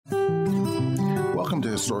Welcome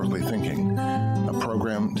to Historically Thinking, a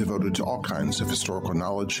program devoted to all kinds of historical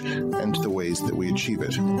knowledge and to the ways that we achieve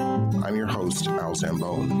it. I'm your host, Al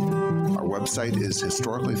Zambone. Our website is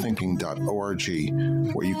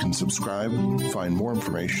historicallythinking.org, where you can subscribe, find more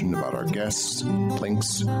information about our guests,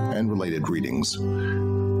 links, and related readings.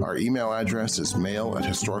 Our email address is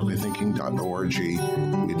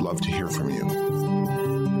mail@historicallythinking.org. We'd love to hear from you.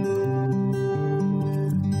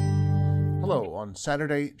 Hello. On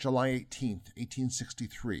Saturday, July 18th,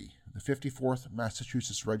 1863, the 54th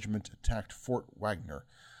Massachusetts Regiment attacked Fort Wagner,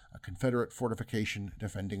 a Confederate fortification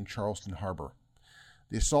defending Charleston Harbor.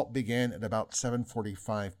 The assault began at about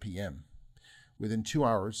 7:45 p.m. Within 2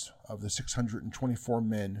 hours, of the 624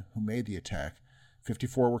 men who made the attack,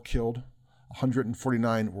 54 were killed,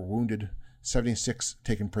 149 were wounded, 76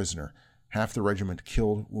 taken prisoner, half the regiment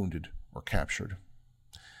killed, wounded, or captured.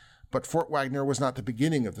 But Fort Wagner was not the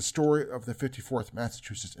beginning of the story of the 54th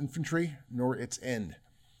Massachusetts Infantry, nor its end.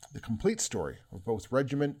 The complete story of both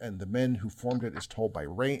regiment and the men who formed it is told by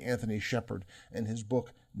Ray Anthony Shepard in his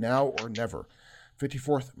book, Now or Never,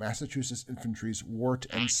 54th Massachusetts Infantry's War to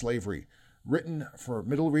End Slavery, written for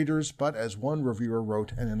middle readers, but as one reviewer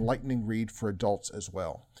wrote, an enlightening read for adults as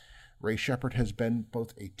well. Ray Shepard has been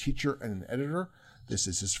both a teacher and an editor. This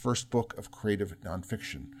is his first book of creative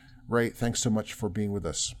nonfiction. Ray, thanks so much for being with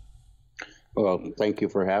us. Well, thank you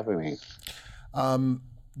for having me.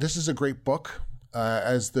 This is a great book.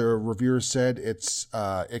 As the reviewer said, it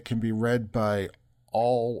can be read by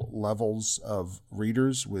all levels of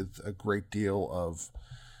readers with a great deal of,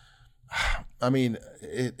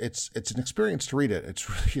 it's an experience to read it.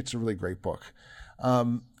 It's a really great book.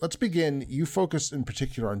 Let's begin. You focus in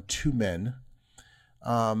particular on two men,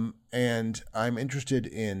 and I'm interested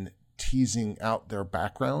in teasing out their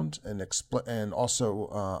background and also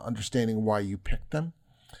understanding why you picked them.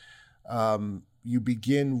 You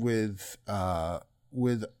begin with a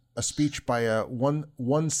speech by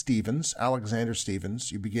one Stevens, Alexander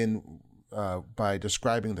Stevens. You begin by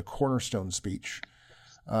describing the cornerstone speech,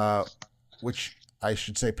 which I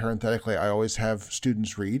should say parenthetically, I always have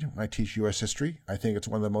students read when I teach U.S. history. I think it's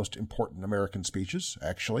one of the most important American speeches,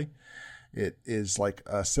 actually. It is like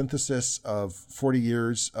a synthesis of 40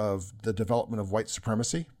 years of the development of white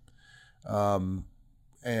supremacy. And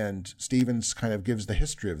Stevens kind of gives the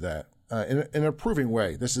history of that in an approving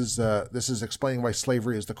way. This is explaining why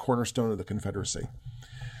slavery is the cornerstone of the Confederacy.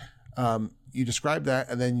 You describe that,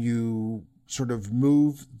 and then you sort of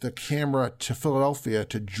move the camera to Philadelphia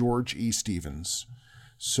to George E. Stevens.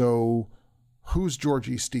 So who's George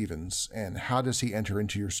E. Stevens, and how does he enter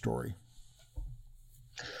into your story?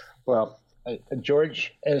 Well,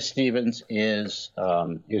 George S. Stevens is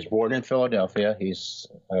born in Philadelphia. He's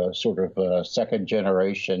sort of a second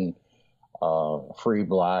generation free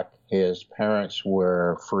black. His parents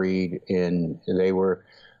were freed they were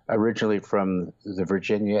originally from the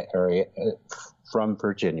Virginia area, from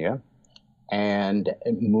Virginia, and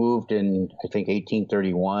moved in, I think,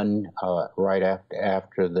 1831, right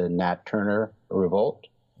after the Nat Turner Revolt.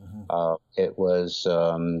 Mm-hmm. It was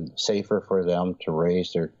safer for them to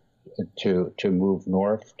raise to move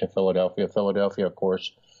north to Philadelphia. Philadelphia, of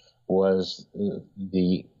course, was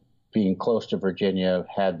being close to Virginia,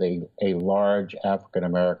 had a large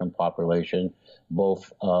African-American population,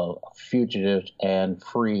 both fugitives and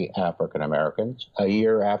free African-Americans. A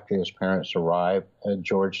year after his parents arrived,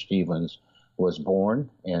 George Stevens was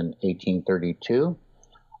born in 1832.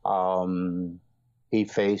 He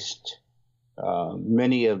faced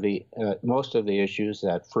most of the issues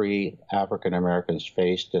that free African Americans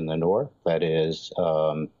faced in the North. That is,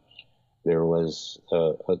 there was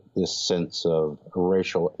this sense of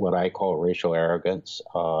what I call racial arrogance,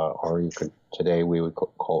 or today we would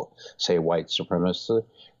say white supremacy.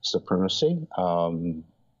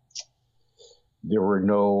 There were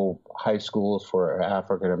no high schools for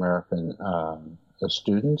African American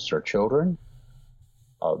students or children.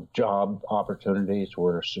 Job opportunities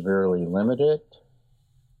were severely limited,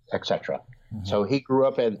 etc. Mm-hmm. So he grew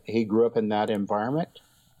up in that environment.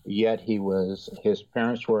 Yet his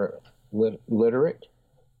parents were literate.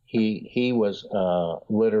 He was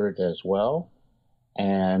literate as well,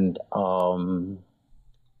 and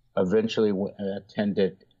eventually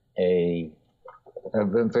attended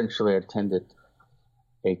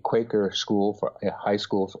a Quaker school, for a high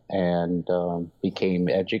school, and became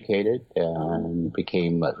educated and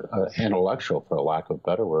became intellectual, for lack of a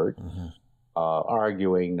better word, mm-hmm.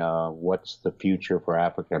 Arguing what's the future for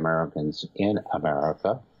African Americans in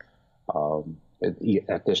America.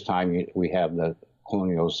 At this time, we have the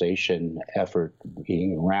colonialization effort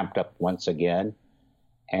being ramped up once again,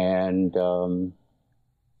 and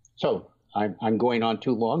so I'm going on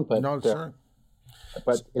too long, but no, sir.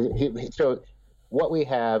 But so what we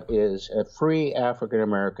have is a free African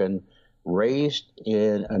American raised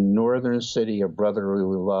in a northern city of brotherly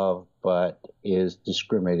love, but is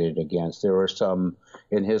discriminated against. There were some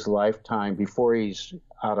in his lifetime before he's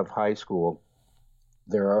out of high school.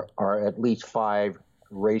 There are at least 5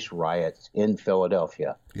 race riots in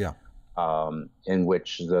Philadelphia. Yeah. In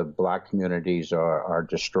which the black communities are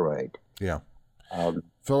destroyed. Yeah.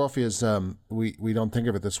 Philadelphia is, we don't think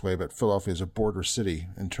of it this way, but Philadelphia is a border city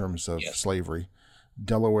in terms of slavery.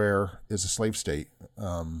 Delaware is a slave state,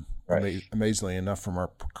 Right. Amazingly enough from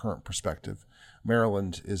our current perspective.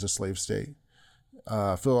 Maryland is a slave state.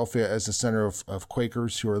 Philadelphia is the center of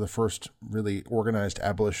Quakers, who are the first really organized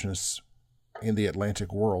abolitionists in the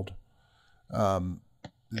Atlantic world.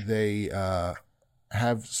 They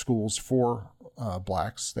have schools for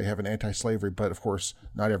blacks. They have an anti-slavery, but of course,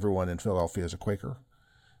 not everyone in Philadelphia is a Quaker.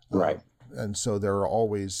 Right. And so there are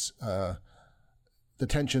always the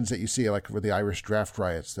tensions that you see, like with the Irish draft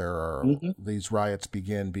riots. There are these riots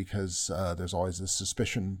begin because there's always this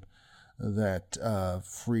suspicion that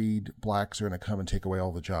freed blacks are going to come and take away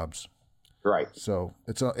all the jobs. Right. So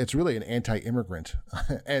it's really an anti-immigrant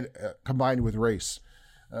and combined with race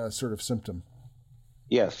sort of symptom.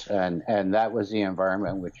 Yes, and that was the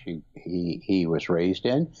environment which he was raised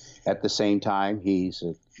in. At the same time, he's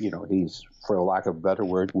for lack of a better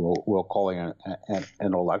word, we'll call him an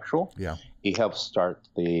intellectual. Yeah. He helped start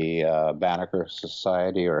the Banneker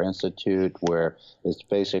Society or Institute, where it's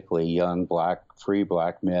basically young free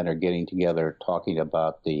black men are getting together talking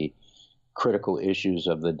about the critical issues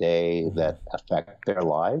of the day that affect their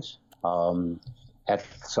lives. At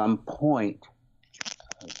some point,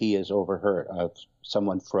 he is overheard.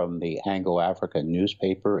 Someone from the Anglo-African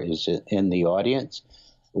newspaper is in the audience,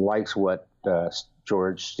 likes what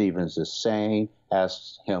George Stevens is saying,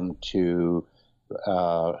 asks him to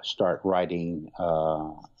start writing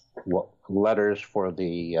letters for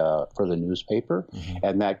the newspaper,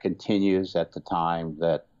 and that continues at the time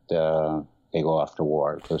that they go off to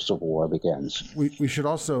war. The Civil War begins. We should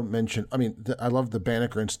also mention, I love the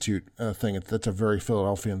Banneker Institute thing. That's a very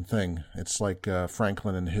Philadelphian thing. It's like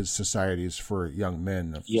Franklin and his societies for young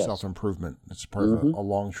men of self-improvement. It's part of a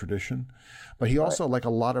long tradition. But he also, like a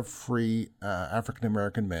lot of free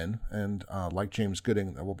African-American men, and like James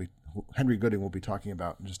Gooding, Henry Gooding will be talking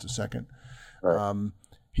about in just a second,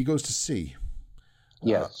 he goes to sea.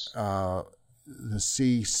 Yes. The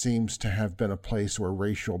sea seems to have been a place where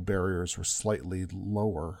racial barriers were slightly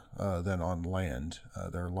lower than on land.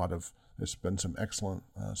 There's been some excellent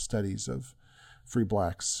studies of free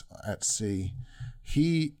blacks at sea.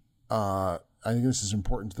 He, I think this is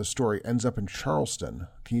important to the story, ends up in Charleston.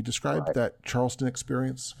 Can you describe that Charleston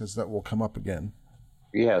experience? Because that will come up again.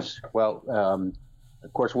 Yes. Well,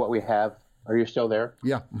 of course, what we have, are you still there?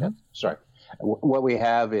 Yeah. Mm-hmm. Sorry. What we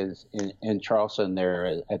have is in Charleston.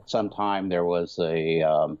 There, at some time, there was a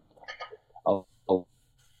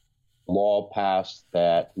law passed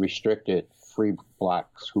that restricted free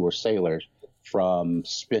blacks who were sailors from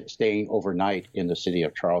staying overnight in the city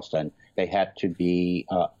of Charleston. They had to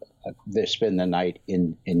they spend the night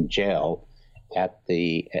in jail at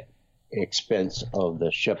the expense of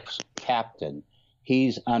the ship's captain.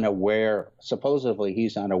 Supposedly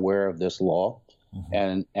he's unaware of this law.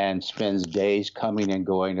 And spends days coming and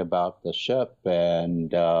going about the ship,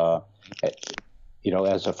 and as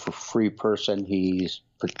a free person, he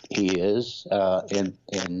is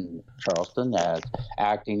in Charleston, as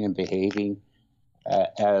acting and behaving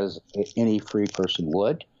as any free person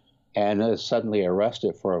would, and is suddenly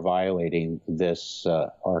arrested for violating this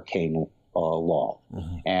arcane law,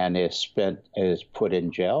 and is put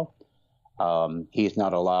in jail. He's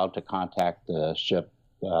not allowed to contact the ship.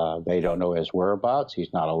 They don't know his whereabouts.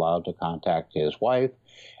 He's not allowed to contact his wife,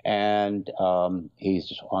 and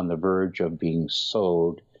he's on the verge of being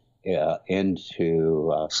sold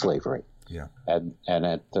into slavery. Yeah. And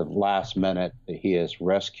at the last minute, he is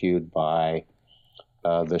rescued by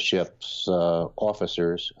the ship's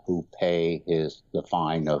officers, who pay the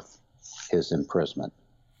fine of his imprisonment.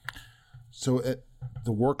 So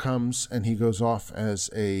the war comes, and he goes off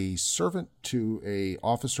as a servant to a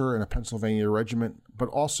officer in a Pennsylvania regiment, but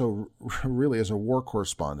also really as a war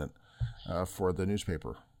correspondent for the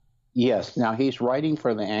newspaper. Yes. Now, he's writing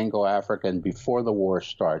for the Anglo-African before the war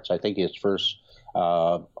starts. I think his first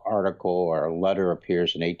article or letter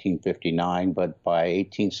appears in 1859, but by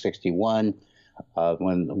 1861,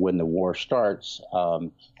 when the war starts,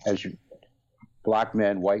 black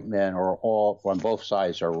men, white men, or all on both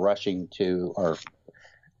sides are rushing to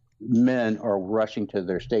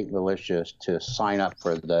their state militias to sign up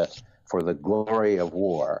for the glory of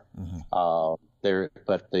war.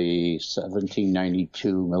 but the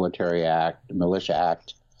 1792 Militia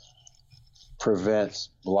Act prevents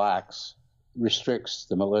blacks, restricts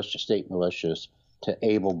the state militias to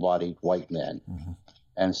able-bodied white men. Mm-hmm.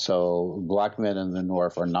 And so black men in the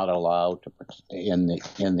North are not allowed to in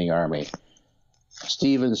the Army.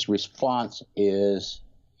 Stevens' response is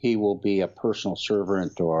he will be a personal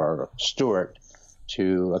servant or steward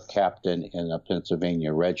to a captain in a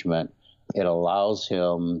Pennsylvania regiment. It allows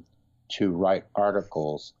him to write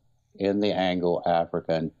articles in the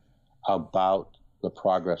Anglo-African about the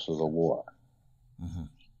progress of the war. Mm-hmm.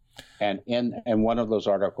 And in one of those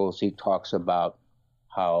articles, he talks about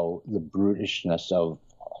how the brutishness of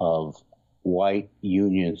white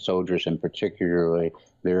Union soldiers, and particularly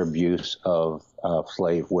their abuse of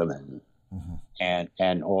slave women, mm-hmm.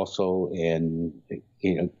 and also in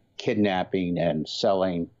kidnapping and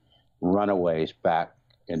selling runaways back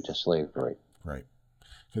into slavery. Right,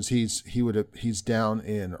 because he's down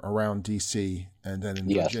in around D.C. and then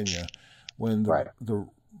in Virginia when the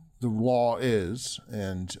law is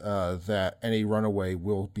that any runaway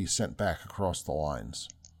will be sent back across the lines.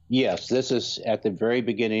 Yes, this is at the very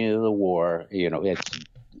beginning of the war. It's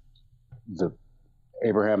the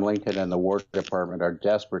Abraham Lincoln and the War Department are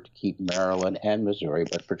desperate to keep Maryland and Missouri,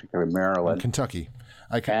 but particularly Maryland and Kentucky.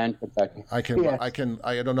 I don't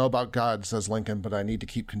know about God, says Lincoln, but I need to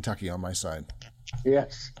keep Kentucky on my side.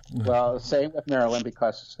 Yes. Well, same with Maryland,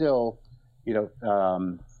 because still,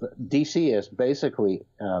 D.C. is basically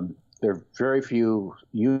there are very few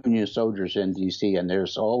Union soldiers in D.C., and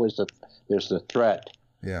there's always the threat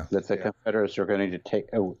that the Confederates are going to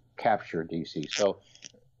capture D.C. So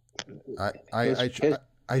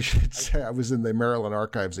I should say I was in the Maryland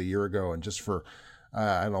archives a year ago, and just for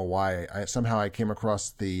I don't know why I came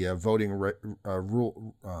across the voting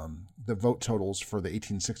the vote totals for the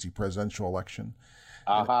 1860 presidential election,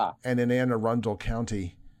 and in Anne Arundel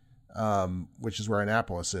County, which is where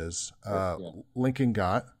Annapolis is, Lincoln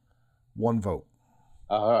got 1 vote.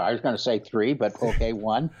 I was going to say 3, but okay,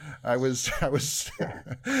 1. I was.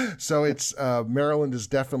 So it's Maryland is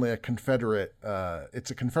definitely a Confederate.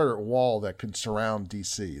 It's a Confederate wall that could surround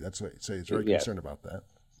D.C. That's what he's very concerned about that.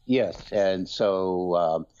 Yes, and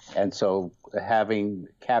so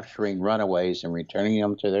capturing runaways and returning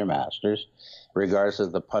them to their masters, regardless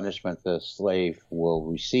of the punishment the slave will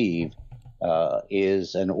receive,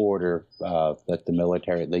 is an order that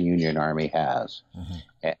the Union Army has. Mm-hmm.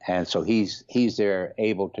 And so he's there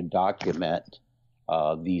able to document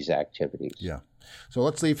these activities. Yeah. So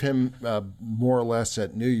let's leave him more or less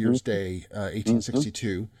at New Year's Day,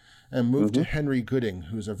 1862, and move to Henry Gooding,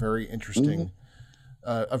 who's a very interesting,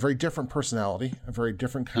 a very different personality, a very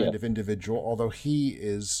different kind of individual, although he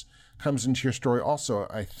comes into your story also,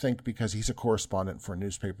 I think, because he's a correspondent for a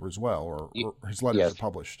newspaper as well, or his letters are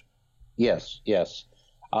published. Yes.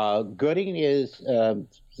 Gooding is,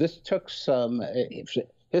 this took some,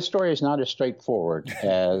 his story is not as straightforward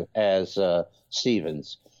as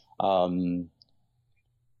Stevens.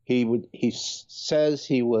 He says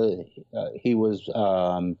he was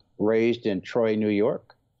raised in Troy, New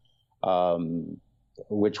York,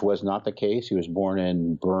 which was not the case. He was born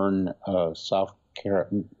in Bern,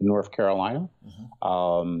 North Carolina.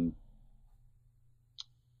 Mm-hmm.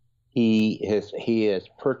 He is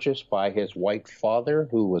purchased by his white father,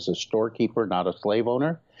 who was a storekeeper, not a slave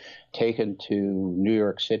owner, taken to New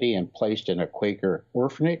York City and placed in a Quaker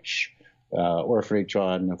orphanage on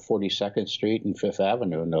 42nd Street and Fifth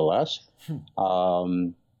Avenue, no less.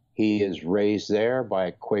 He is raised there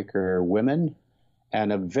by Quaker women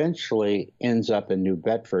and eventually ends up in New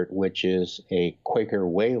Bedford, which is a Quaker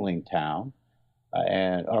whaling town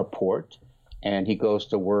and a port. And he goes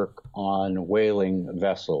to work on whaling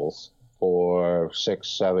vessels for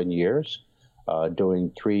 6-7 years,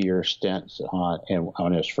 doing 3-year stints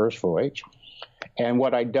on his first voyage. And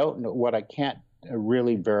what I can't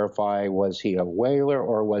really verify, was he a whaler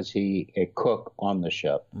or was he a cook on the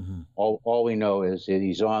ship? Mm-hmm. All we know is that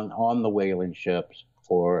he's on the whaling ships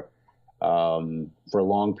for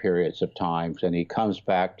long periods of times, and he comes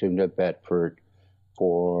back to New Bedford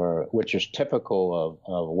which is typical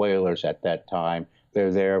of whalers at that time.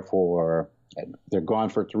 They're gone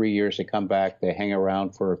for 3 years. They come back, they hang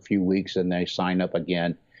around for a few weeks, and they sign up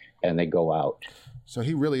again, and they go out. So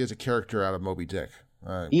he really is a character out of Moby Dick.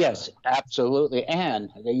 Yes, absolutely. And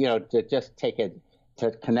to just to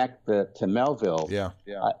connect to Melville, at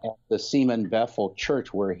the Seaman Bethel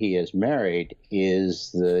Church where he is married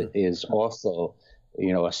is also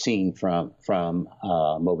a scene from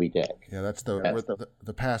Moby Dick. Yeah, that's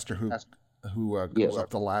the pastor who goes up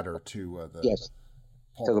the ladder to the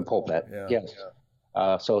to the pulpit. Yeah. Yes.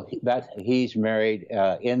 So he's married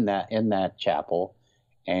in that chapel,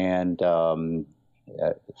 and and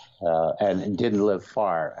didn't live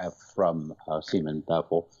far from Seaman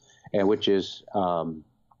Bethel, and which is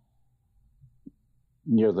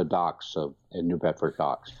near the docks in New Bedford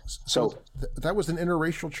docks. So that was an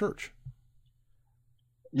interracial church.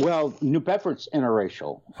 Well, New Bedford's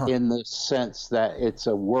interracial in the sense that it's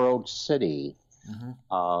a world city.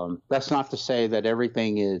 Mm-hmm. That's not to say that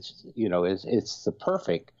everything is it's the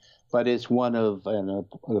perfect, but it's one of, and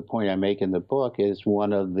the point I make in the book is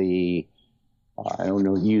one of the, I don't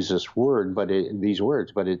know use this word, but these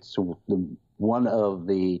words, but it's one of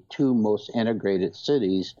the two most integrated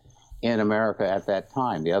cities in America at that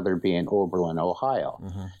time. The other being Oberlin, Ohio.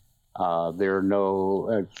 Mm-hmm. There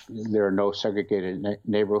are no segregated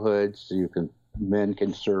neighborhoods. Men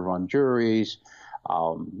can serve on juries.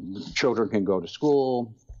 Children can go to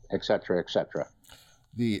school, et cetera, et cetera.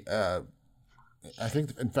 I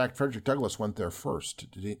think, in fact, Frederick Douglass went there first.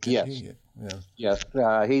 Did he? Yes. Yeah. Yes.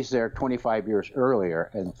 He's there 25 years earlier.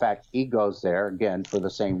 In fact, he goes there again for the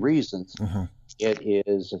same reasons. Mm-hmm. It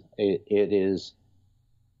is.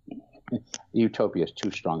 Utopia is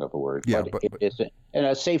too strong of a word. Yeah, but it is in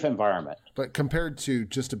a safe environment. But compared to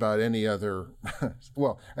just about any other,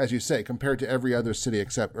 well, as you say, compared to every other city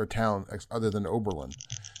or town other than Oberlin,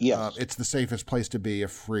 yes, it's the safest place to be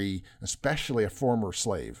especially a former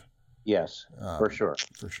slave. Yes, for sure.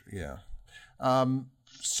 For sure, yeah.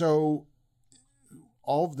 So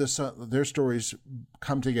all of this, their stories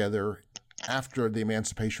come together after the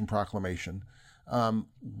Emancipation Proclamation.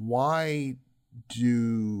 Why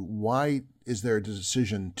is there a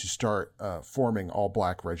decision to start forming all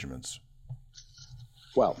black regiments?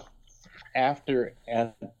 Well, after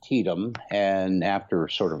Antietam and after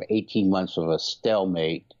sort of 18 months of a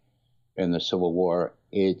stalemate in the Civil War,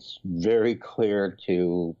 it's very clear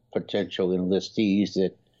to potential enlistees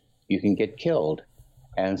that you can get killed.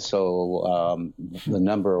 And so the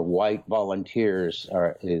number of white volunteers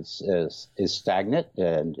is stagnant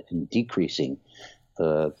and decreasing.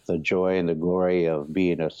 The joy and the glory of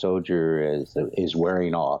being a soldier is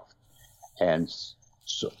wearing off, and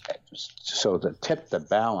so to tip the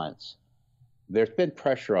balance, there's been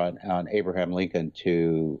pressure on Abraham Lincoln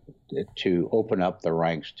to open up the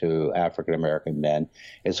ranks to African American men.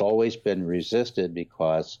 It's always been resisted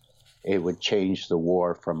because it would change the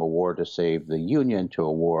war from a war to save the Union to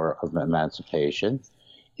a war of emancipation.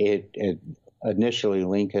 Initially,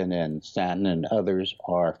 Lincoln and Stanton and others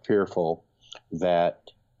are fearful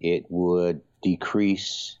that it would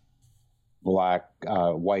decrease white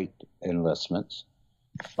enlistments,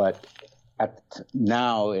 but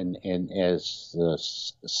now, as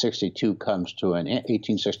 1862 comes to an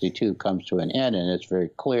end, and it's very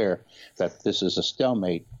clear that this is a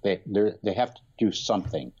stalemate, they have to do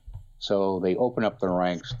something. So they open up the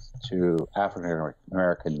ranks to African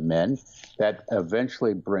American men. That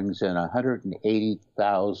eventually brings in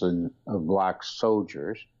 180,000 black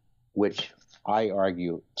soldiers, which I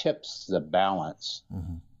argue tips the balance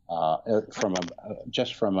from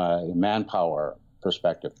a manpower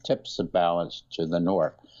perspective, tips the balance to the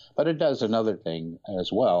North. But it does another thing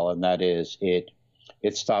as well, and that is it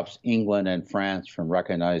stops England and France from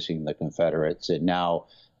recognizing the Confederates.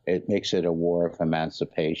 It makes it a war of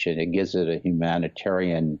emancipation. It gives it a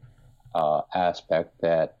humanitarian aspect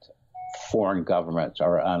that foreign governments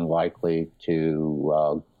are unlikely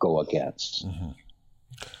to go against. Mm-hmm.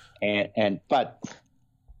 But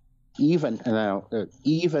even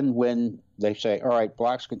when they say, all right,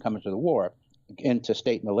 blacks can come into the war, into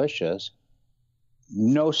state militias,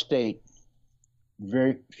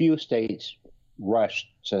 very few states rushed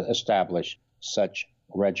to establish such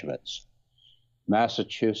regiments.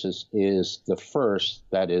 Massachusetts is the first,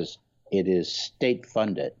 it is state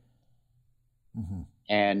funded. Mm-hmm.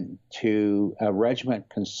 And a regiment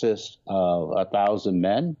consists of 1,000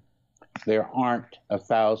 men. There aren't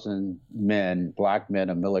 1,000 men, black men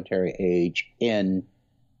of military age in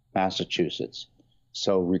Massachusetts.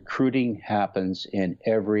 So recruiting happens in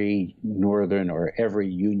every northern or every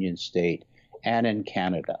Union state and in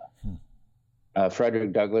Canada.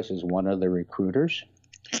 Frederick Douglass is one of the recruiters.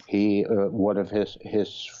 One of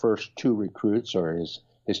his first two recruits are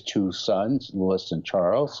his two sons, Lewis and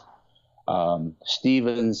Charles.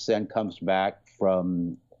 Stevens then comes back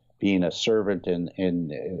from being a servant in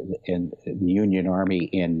the Union Army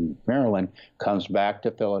in Maryland, comes back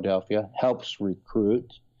to Philadelphia, helps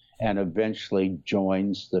recruit, and eventually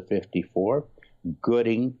joins the 54th.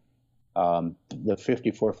 Gooding, the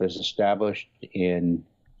 54th is established in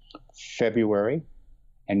February,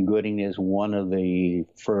 and Gooding is one of the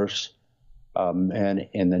first men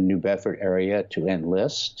in the New Bedford area to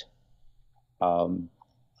enlist. And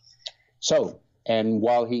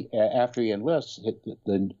while after he enlists,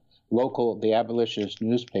 the abolitionist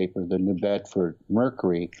newspaper, the New Bedford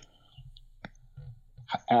Mercury,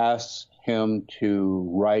 asks him to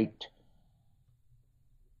write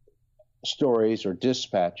stories or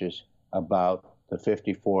dispatches about the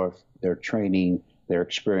 54th, their training, their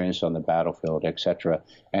experience on the battlefield, etc.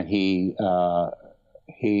 And he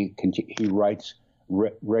writes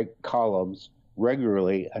columns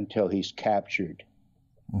regularly until he's captured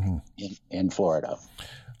in Florida.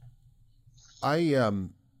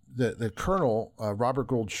 The colonel, Robert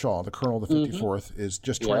Gould Shaw, the colonel of the 54th, is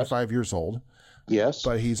just 25 years old. Yes.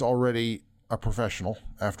 But he's already a professional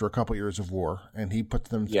after a couple years of war, and he put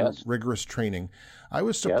them through rigorous training. I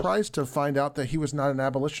was surprised to find out that he was not an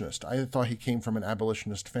abolitionist. I thought he came from an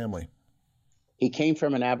abolitionist family. He came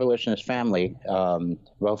from an abolitionist family,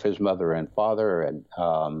 both his mother and father, and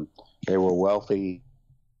they were wealthy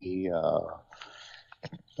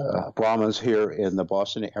Brahmins here in the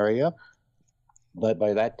Boston area. But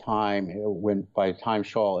by that time, by the time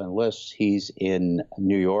Shaw enlists, he's in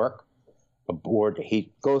New York.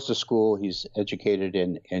 He goes to school. He's educated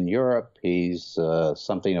in Europe. He's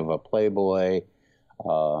something of a playboy,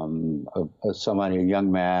 a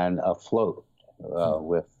young man afloat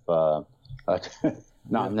with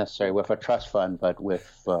not necessarily with a trust fund, but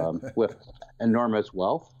with enormous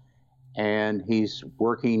wealth. And he's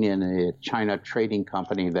working in a China trading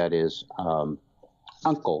company that his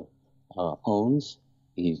uncle owns.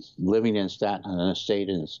 He's living in an estate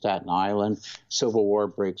in Staten Island. Civil War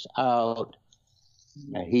breaks out.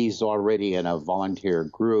 He's already in a volunteer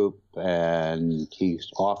group, and he's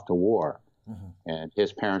off to war. And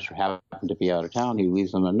his parents happen to be out of town. He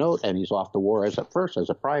leaves them a note, and he's off to war as a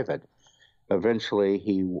private. Eventually,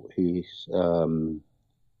 he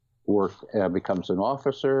becomes an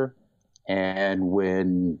officer, and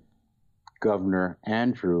when Governor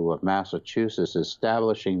Andrew of Massachusetts is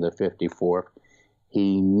establishing the 54th,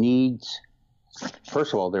 he needs,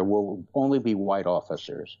 first of all, there will only be white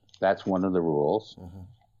officers. That's one of the rules,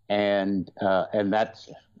 and that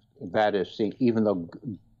is even though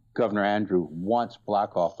Governor Andrew wants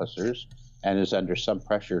black officers and is under some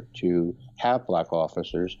pressure to have black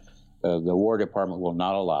officers, the War Department will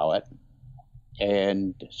not allow it,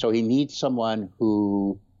 and so he needs someone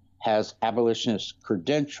who has abolitionist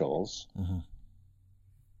credentials,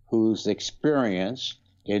 whose experience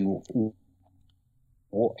in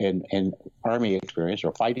army experience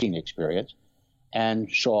or fighting experience.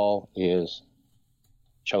 And Shaw is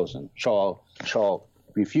chosen. Shaw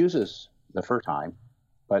refuses the first time,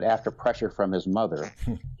 but after pressure from his mother,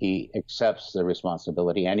 he accepts the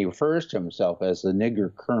responsibility, and he refers to himself as the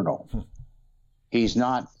nigger colonel. He's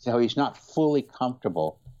not fully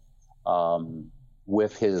comfortable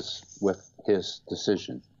with his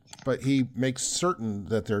decision. But he makes certain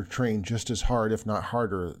that they're trained just as hard, if not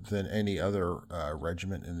harder, than any other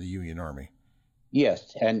regiment in the Union Army.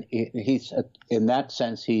 Yes, and he's in that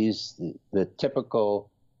sense he's the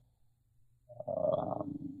typical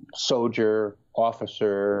soldier,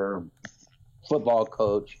 officer, football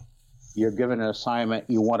coach. You're given an assignment,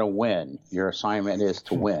 you want to win. Your assignment is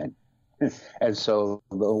to win. And so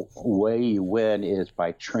the way you win is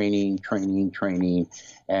by training,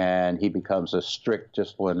 and he becomes a strict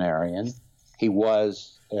disciplinarian. He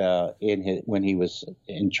was when he was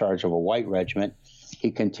in charge of a white regiment. He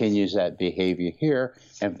continues that behavior here,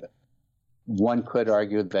 and one could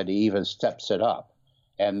argue that he even steps it up.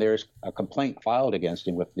 And there's a complaint filed against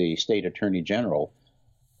him with the state attorney general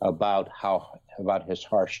about his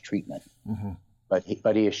harsh treatment.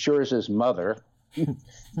 But he assures his mother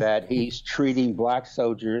that he's treating black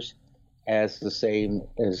soldiers as the same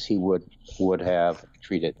as he would have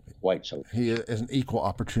treated white soldiers. He is an equal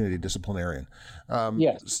opportunity disciplinarian.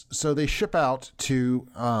 Yes. So they ship out to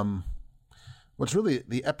what's really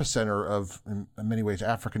the epicenter of, in many ways,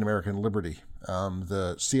 African-American liberty,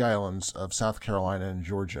 the Sea Islands of South Carolina and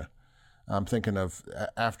Georgia. I'm thinking of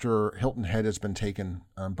after Hilton Head has been taken,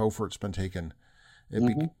 Beaufort's been taken,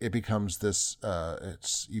 it becomes this,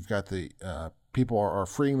 you've got the people are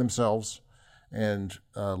freeing themselves and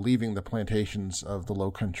leaving the plantations of the Low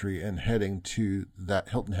Country and heading to that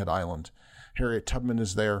Hilton Head Island. Harriet Tubman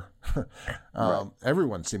is there. Right.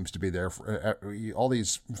 Everyone seems to be there. All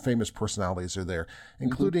these famous personalities are there,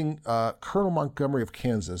 including Colonel Montgomery of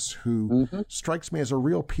Kansas, who strikes me as a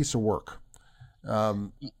real piece of work.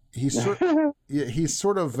 He's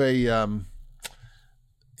sort of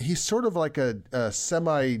like a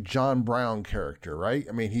semi John Brown character, right?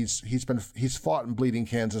 I mean, he's fought in Bleeding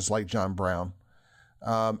Kansas like John Brown.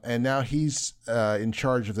 And now he's in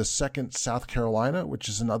charge of the 2nd South Carolina, which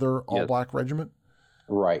is another all-black regiment.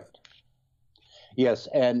 Right. Yes,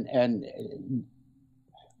 and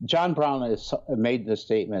John Brown has made the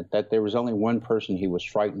statement that there was only one person he was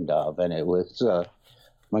frightened of, and it was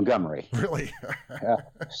Montgomery. Really?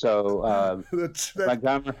 So that's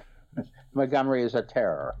Montgomery is a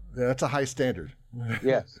terror. that's a high standard.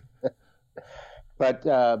 Yes, but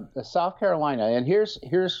South Carolina, and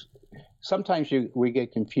here's sometimes we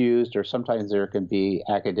get confused, or sometimes there can be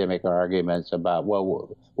academic arguments about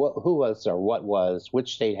who was or what was,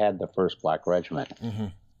 which state had the first black regiment. Mm-hmm.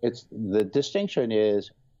 It's the distinction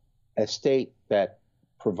is a state that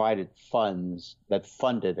provided funds that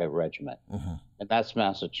funded a regiment, Mm-hmm. and that's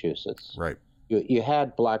Massachusetts. Right. You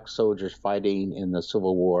had black soldiers fighting in the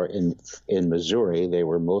Civil War in Missouri. They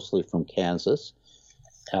were mostly from Kansas,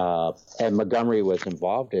 and Montgomery was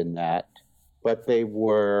involved in that, but they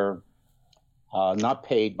were not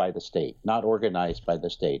paid by the state, not organized by the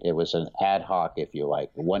state. It was an ad hoc, if you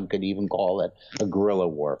like. One could even call it a guerrilla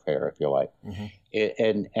warfare, if you like.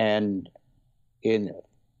 Mm-hmm. And in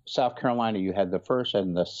South Carolina, you had the first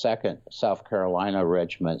and the second South Carolina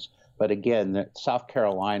regiments. But again, South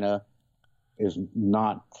Carolina is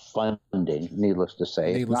not funding, needless to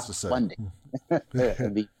say, funding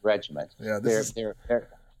the regiments. Yeah,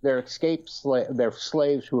 they're escaped they're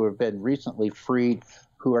slaves who have been recently freed,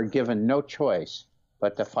 who are given no choice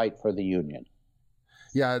but to fight for the Union.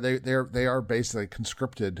 Yeah, they are basically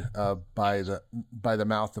conscripted by the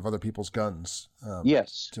mouth of other people's guns.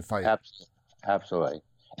 Yes, to fight. Absolutely,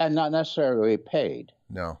 and not necessarily paid.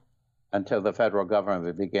 No, until the federal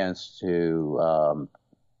government begins to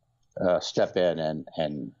step in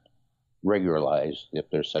and regularize, if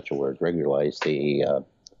there's such a word, regularize the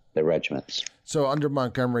regiments. So under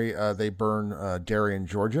Montgomery, they burn Darien,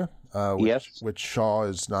 Georgia. Which Shaw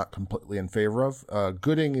is not completely in favor of.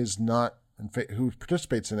 Gooding is not, who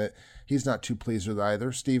participates in it, he's not too pleased with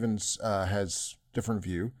either. Stevens has different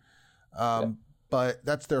view. But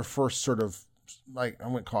that's their first sort of, like, I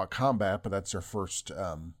wouldn't call it combat, but that's their first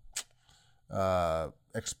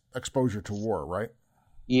exposure to war, right?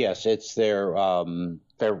 Yes, it's they're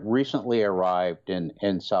recently arrived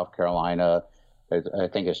in South Carolina. I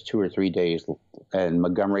think it's 2 or 3 days, and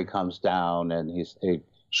Montgomery comes down, and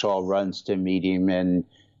Shaw runs to meet him, and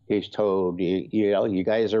he's told, you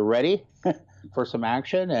guys are ready for some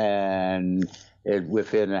action. And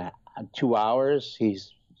within 2 hours,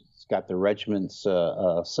 he's got the regiments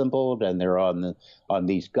assembled, and they're on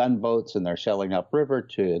these gunboats, and they're sailing upriver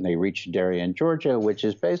and they reach Darien, Georgia, which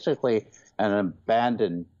is basically an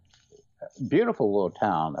abandoned, beautiful little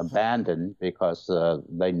town, abandoned because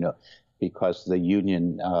they know, because the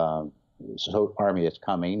Union army is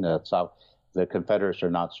coming. The Confederates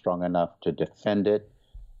are not strong enough to defend it,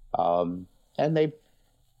 and they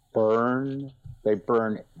burn the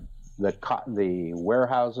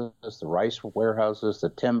warehouses, the rice warehouses, the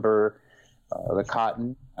timber, the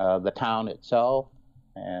cotton, the town itself,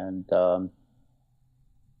 and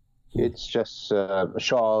it's just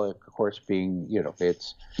Shaw, of course, being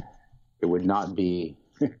it would not be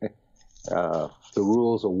the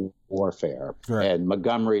rules of warfare, right. And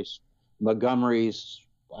Montgomery's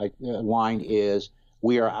line is,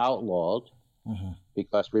 "We are outlawed," mm-hmm.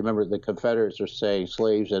 because remember the Confederates are saying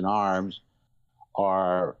slaves in arms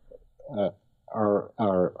are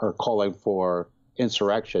calling for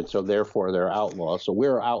insurrection, so therefore they're outlaws. So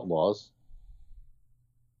we're outlaws.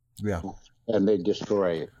 Yeah, and they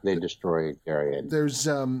destroy Darien. There's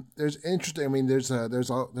interesting. I mean, there's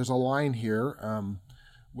a line here,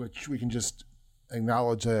 which we can just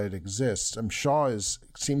acknowledge that it exists. Shaw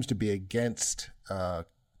seems to be against the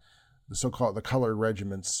so-called the colored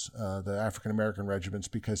regiments, the African American regiments,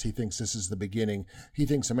 because he thinks this is the beginning. He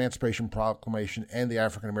thinks Emancipation Proclamation and the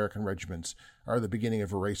African American regiments are the beginning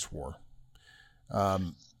of a race war.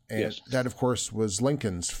 And yes. That, of course, was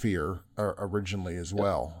Lincoln's fear originally as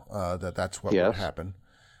well, that's what would happen.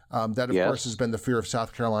 That, of course, has been the fear of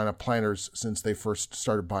South Carolina planters since they first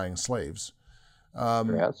started buying slaves.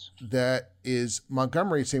 That is,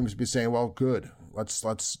 Montgomery seems to be saying, well, good, let's,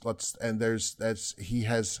 and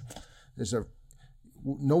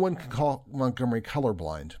no one can call Montgomery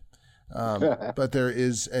colorblind. But there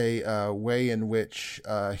is a way in which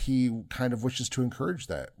he kind of wishes to encourage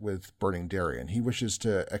that with burning Darien. He wishes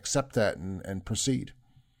to accept that and proceed.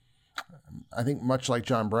 I think much like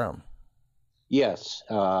John Brown. Yes,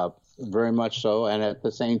 very much so. And at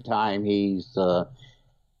the same time,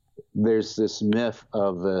 there's this myth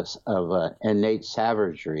of innate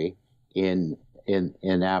savagery in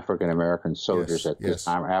African American soldiers at this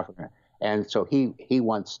time. African. And so he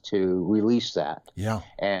wants to release that. Yeah.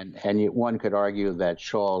 And one could argue that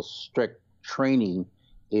Shaw's strict training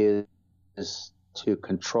is to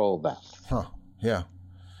control that. Huh. Yeah.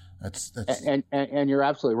 That's and you're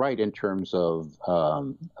absolutely right in terms of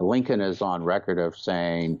Lincoln is on record of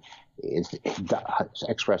saying,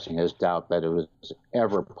 expressing his doubt that it was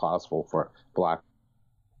ever possible for black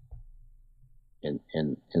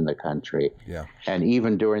in the country. Yeah. And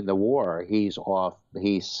even during the war,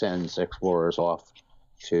 he sends explorers off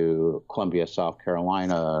to Columbia, South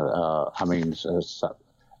Carolina,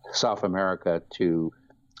 South America, to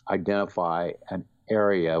identify an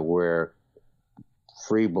area where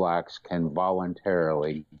free blacks can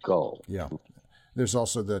voluntarily go. Yeah. There's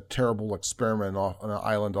also the terrible experiment on an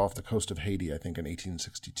island off the coast of Haiti, I think in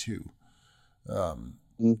 1862.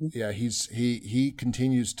 Yeah, he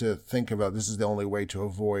continues to think about this is the only way to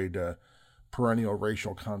avoid perennial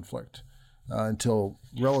racial conflict until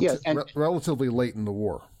relatively late in the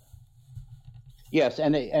war. Yes,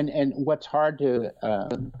 and what's hard to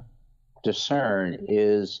discern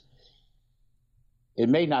is it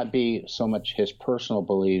may not be so much his personal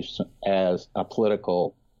beliefs as a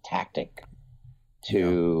political tactic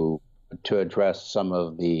to address some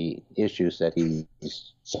of the issues that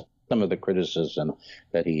some of the criticism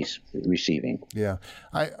that he's receiving. Yeah,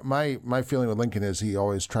 my feeling with Lincoln is he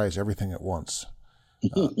always tries everything at once.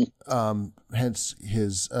 Hence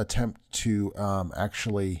his attempt to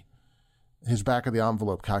actually his back of the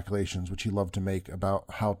envelope calculations, which he loved to make about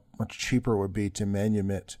how much cheaper it would be to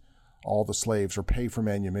manumit all the slaves or pay for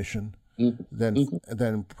manumission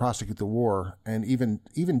than prosecute the war. And even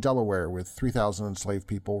Delaware, with 3,000 enslaved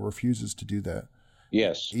people, refuses to do that.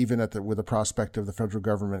 Yes. Even with the prospect of the federal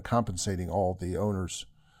government compensating all the owners.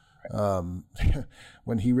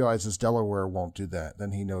 When he realizes Delaware won't do that,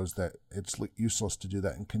 then he knows that it's useless to do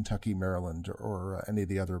that in Kentucky, Maryland, or any of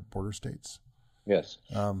the other border states. Yes,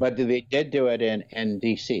 but they did do it in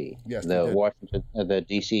D.C. Yes, the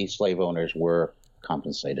D.C. slave owners were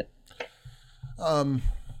compensated.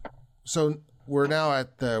 So we're now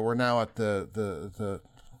at the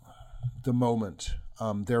moment.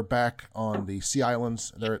 They're back on the Sea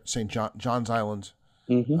Islands. They're at St. John's Island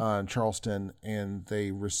in Charleston, and they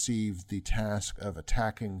receive the task of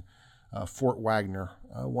attacking Fort Wagner,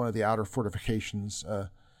 one of the outer fortifications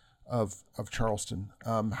of Charleston.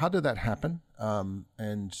 How did that happen?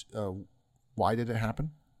 And why did it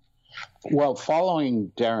happen? Well,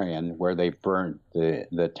 following Darien, where they burned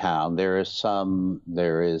the town, there is some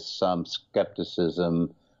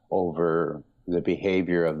skepticism over the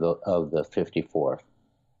behavior of the 54th,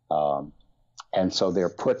 and so they're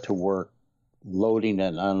put to work loading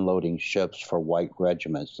and unloading ships for white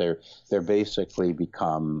regiments. They're basically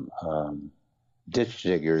become ditch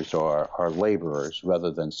diggers or laborers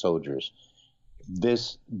rather than soldiers. The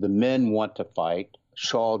men want to fight.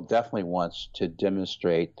 Shaw definitely wants to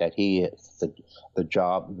demonstrate that the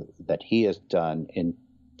job that he has done in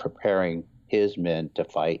preparing his men to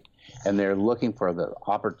fight, and they're looking for the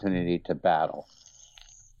opportunity to battle.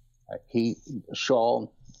 Shaw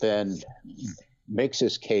then makes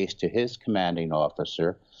his case to his commanding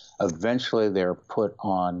officer. Eventually, they're put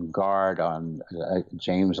on guard on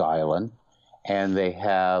James Island, and they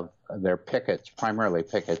have their pickets, primarily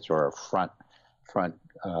pickets or a front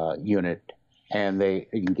unit, and they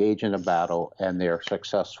engage in a battle, and they are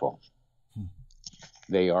successful.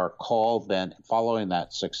 They are called then, following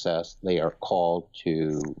that success, they are called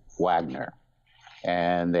to Wagner,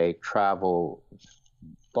 and they travel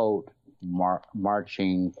boat,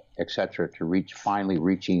 marching, etc., to finally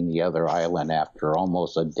reaching the other island after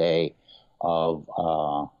almost a day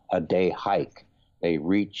hike. They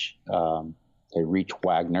reach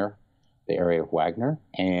Wagner, the area of Wagner,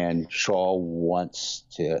 and Shaw wants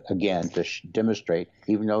to demonstrate,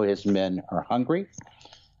 even though his men are hungry,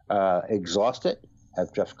 exhausted,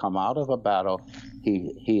 have just come out of a battle,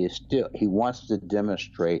 he wants to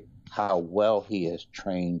demonstrate how well he has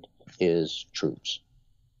trained his troops.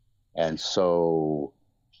 And so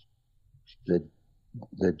the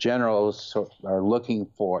generals are looking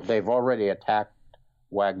for, they've already attacked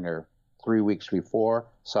Wagner 3 weeks before,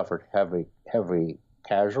 suffered heavy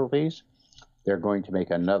casualties. They're going to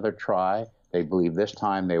make another try. They believe this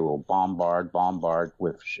time they will bombard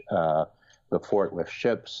with the fort with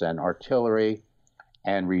ships and artillery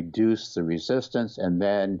and reduce the resistance, and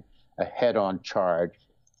then a head-on charge.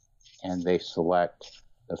 And they select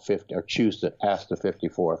choose to ask the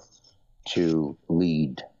 54th to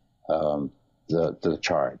lead the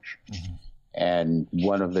charge. Mm-hmm. And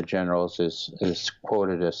one of the generals is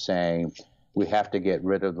quoted as saying, "We have to get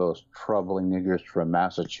rid of those troubling niggers from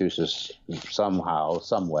Massachusetts somehow,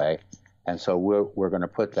 some way, and so we're going to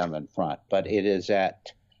put them in front." But it is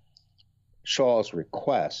at Shaw's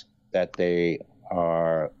request that they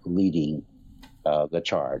are leading the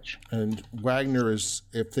charge. And Wagner is,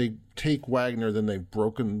 if they take Wagner, then they've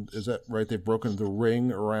broken, is that right? They've broken the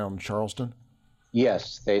ring around Charleston?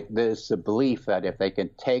 Yes, there's the belief that if they can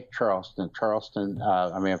take Charleston,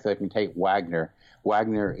 if they can take Wagner,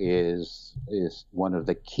 Wagner is one of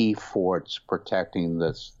the key forts protecting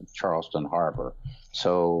this Charleston harbor.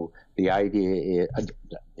 So the idea is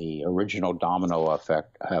the original domino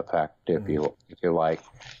effect, if you like,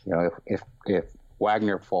 if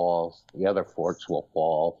Wagner falls, the other forts will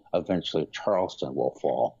fall. Eventually, Charleston will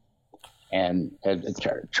fall, and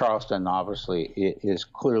Charleston obviously is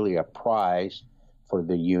clearly a prize for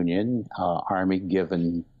the Union Army,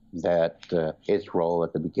 given that its role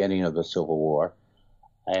at the beginning of the Civil War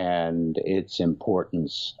and its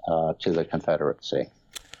importance to the Confederacy.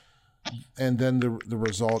 And then the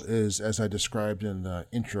result is, as I described in the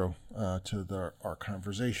intro to our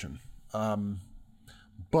conversation.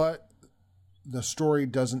 But the story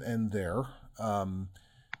doesn't end there.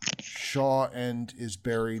 Shaw is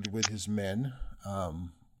buried with his men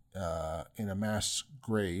in a mass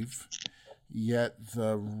grave, yet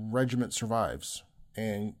the regiment survives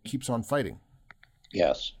and keeps on fighting.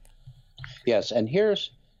 Yes, and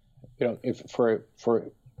here's, if for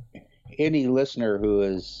any listener who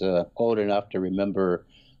is old enough to remember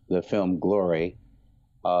the film Glory,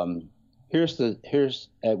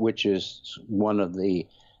 which is one of the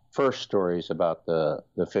first stories about the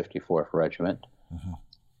 54th Regiment. Mm-hmm.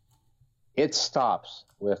 It stops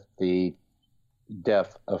with the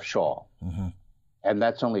death of Shaw, mm-hmm. and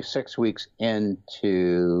that's only 6 weeks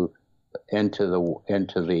into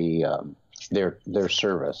their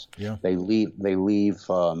service. Yeah. They leave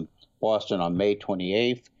Boston on May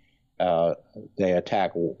 28th. They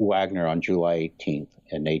attack Wagner on July 18th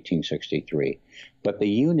in 1863. But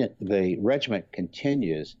the regiment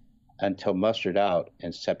continues until mustered out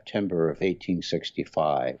in September of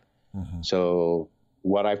 1865. Mm-hmm. So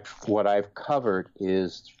what I've covered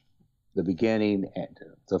is the beginning and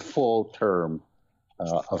the full term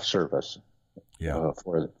of service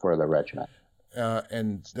for the regiment.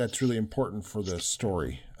 And that's really important for the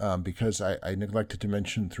story because I neglected to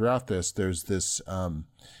mention throughout this, there's this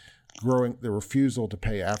growing the refusal to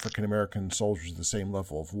pay African American soldiers the same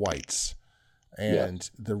level of whites. And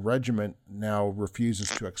the regiment now refuses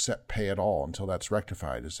to accept pay at all until that's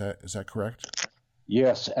rectified. Is that correct?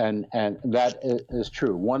 Yes, and that is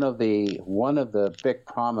true. One of the big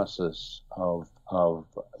promises of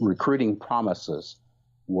recruiting promises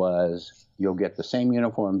was you'll get the same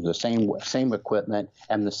uniforms, the same equipment,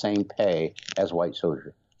 and the same pay as white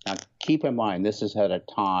soldiers. Now, keep in mind, this is at a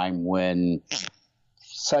time when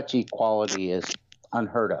such equality is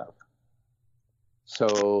unheard of.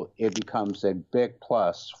 So it becomes a big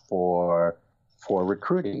plus for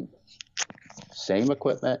recruiting. Same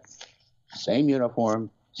equipment, same uniform,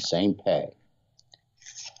 same pay.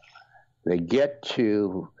 They get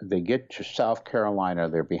to South Carolina.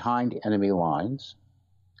 They're behind enemy lines.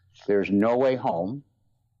 There's no way home.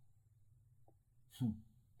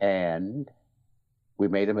 And we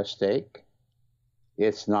made a mistake.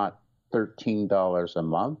 It's not $13 a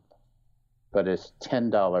month, but it's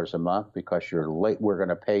 $10 a month because we're going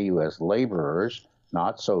to pay you as laborers,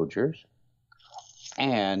 not soldiers.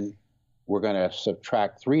 And we're going to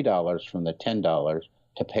subtract $3 from the $10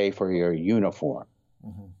 to pay for your uniform.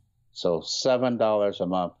 Mm-hmm. So $7 a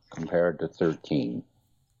month compared to $13.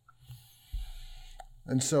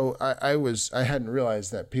 And so I hadn't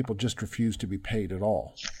realized that people just refused to be paid at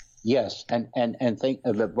all. Yes, and think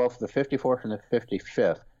of both the 54th and the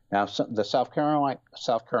 55th. Now, the South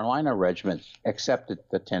Carolina regiment accepted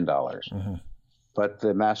the $10, mm-hmm. but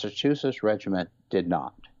the Massachusetts regiment did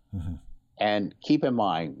not. Mm-hmm. And keep in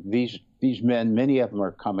mind, these men, many of them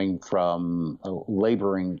are coming from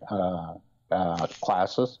laboring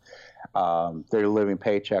classes. They're living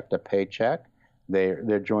paycheck to paycheck.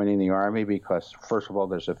 They're joining the Army because, first of all,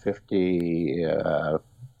 there's a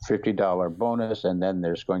 $50 bonus, and then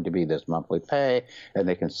there's going to be this monthly pay, and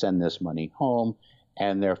they can send this money home.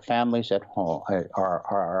 And their families at home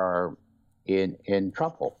are in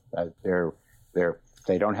trouble.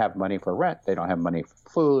 They don't have money for rent. They don't have money for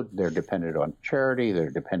food. They're dependent on charity. They're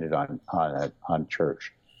dependent on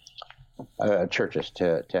churches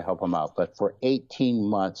to help them out. But for 18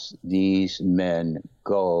 months, these men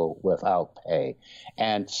go without pay,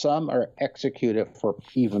 and some are executed for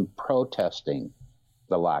even protesting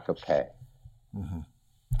the lack of pay. Mm-hmm.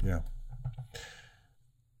 Yeah.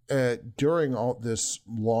 During all this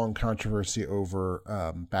long controversy over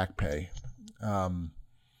back pay,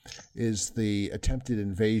 is the attempted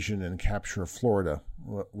invasion and capture of Florida,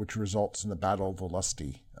 which results in the Battle of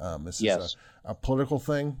Olustee. This is a political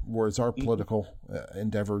thing, whereas our political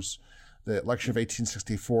endeavors the election of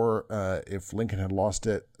 1864, if Lincoln had lost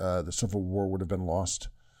it, the Civil War would have been lost.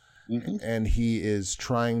 Mm-hmm. And he is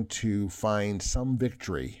trying to find some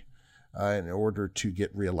victory in order to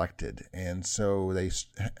get reelected. And so they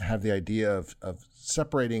have the idea of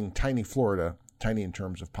separating tiny Florida, tiny in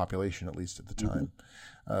terms of population, at least at the time,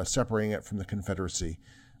 separating it from the Confederacy.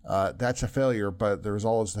 That's a failure, but the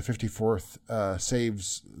result is the 54th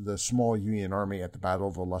saves the small Union Army at the Battle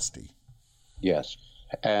of Olustee. Yes.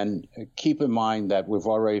 And keep in mind that we've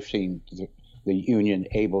already seen the Union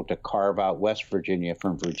able to carve out West Virginia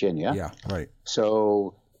from Virginia. Yeah, right.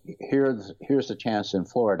 So here's the chance in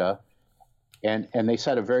Florida, and they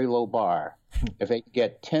set a very low bar. If they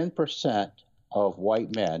get 10% of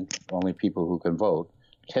white men, only people who can vote,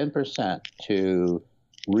 10% to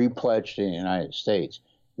repledge to the United States,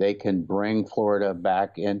 they can bring Florida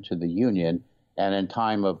back into the Union, and in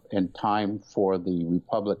time for the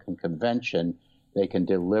Republican convention, they can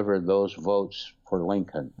deliver those votes for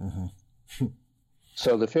Lincoln. Mm-hmm.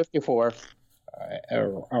 So the 54th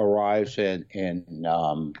arrives in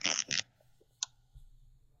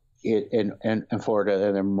Florida,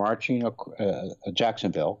 and they're marching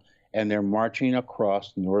Jacksonville, and they're marching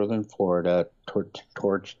across northern Florida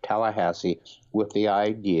towards Tallahassee with the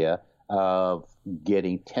idea of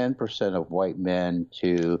getting 10% of white men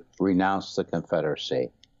to renounce the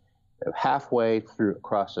Confederacy. Halfway through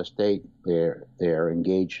across the state, they're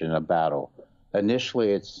engaged in a battle.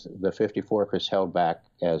 Initially, it's the 54th is held back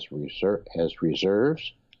as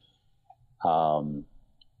reserves,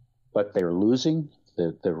 but they're losing.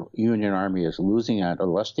 The Union Army is losing at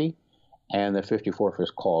Olustee, and the 54th is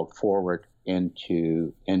called forward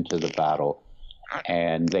into the battle,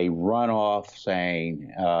 and they run off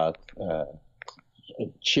saying,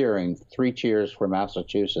 cheering, 3 cheers for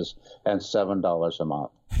Massachusetts and $7 a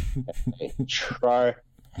month. They charge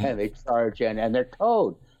in, and they're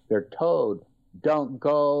told, don't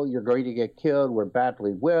go, you're going to get killed, we're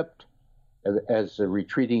badly whipped. As the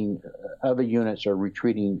retreating, other units are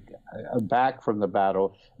retreating back from the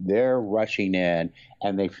battle, they're rushing in,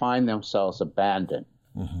 and they find themselves abandoned.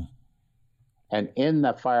 Mm-hmm. And in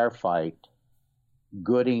the firefight,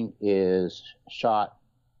 Gooding is shot,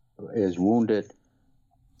 is wounded,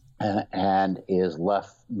 and is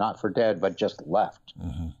left, not for dead, but just left.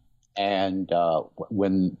 Mm-hmm. And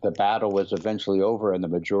when the battle was eventually over and the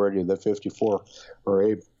majority of the 54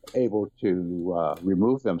 were able to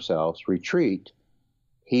remove themselves, retreat,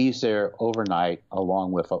 he's there overnight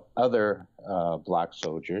along with other black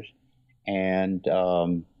soldiers, and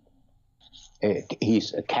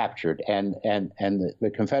he's captured. And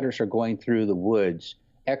the Confederates are going through the woods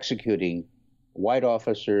executing white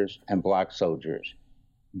officers and black soldiers.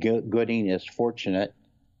 Gooding is fortunate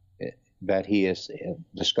that he is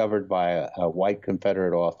discovered by a white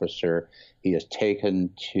Confederate officer. He is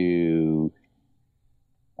taken to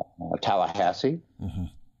Tallahassee, mm-hmm.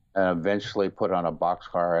 and eventually put on a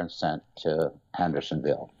boxcar and sent to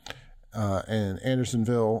Andersonville. And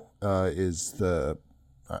Andersonville is I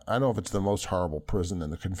don't know if it's the most horrible prison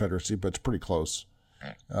in the Confederacy, but it's pretty close.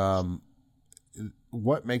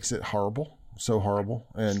 What makes it horrible? So horrible?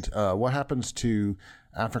 And what happens to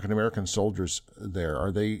African American soldiers there?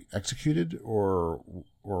 Are they executed, or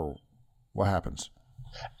what happens?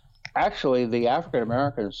 Actually, the African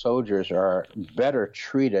American soldiers are better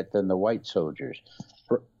treated than the white soldiers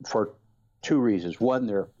for 2 reasons. One,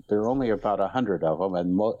 there are only about 100 of them,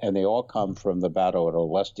 and they all come from the Battle at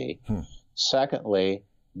Olustee. Secondly,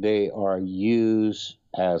 they are used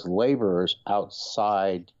as laborers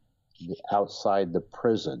outside the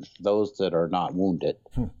prison, those that are not wounded.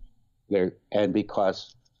 And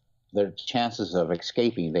because their chances of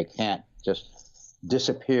escaping, they can't just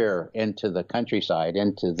disappear into the countryside,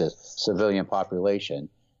 into the civilian population.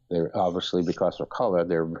 They're obviously, because of color,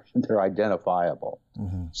 they're identifiable.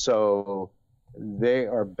 Mm-hmm. So they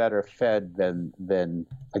are better fed than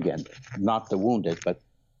again, not the wounded, but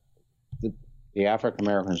the African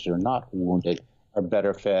Americans who are not wounded are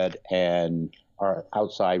better fed and are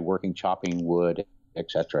outside working, chopping wood,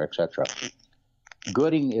 et cetera, et cetera.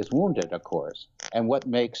 Gooding is wounded, of course, and what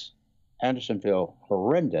makes Andersonville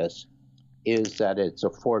horrendous is that it's a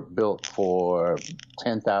fort built for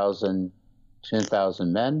 10,000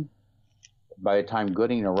 men. By the time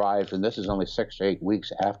Gooding arrives, and this is only 6 to 8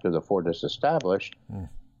 weeks after the fort is established,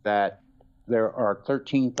 that there are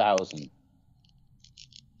 13,000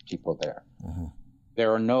 people there. Mm-hmm.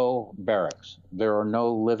 There are no barracks. There are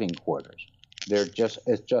no living quarters. It's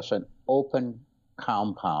just an open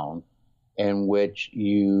compound in which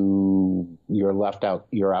you're left out.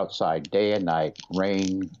 You're outside day and night,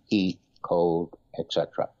 rain, heat, cold,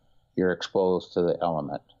 etc. You're exposed to the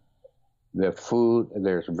element. The food,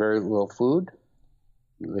 there's very little food.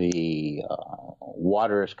 The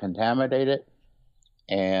water is contaminated,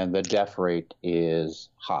 and the death rate is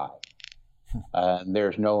high.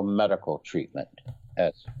 There's no medical treatment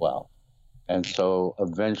as well. And so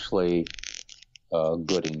eventually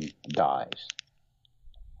Gooding dies.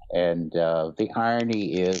 And the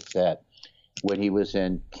irony is that when he was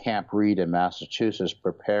in Camp Reed in Massachusetts,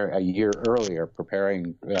 a year earlier,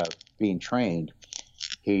 being trained,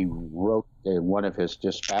 he wrote in one of his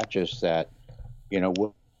dispatches that,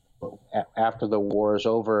 after the war is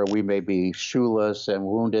over, we may be shoeless and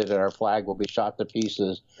wounded, and our flag will be shot to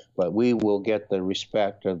pieces, but we will get the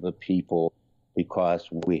respect of the people because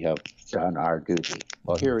we have done our duty.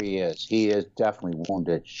 Well, here he is. He is definitely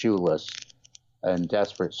wounded, shoeless, in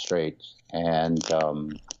desperate straits, and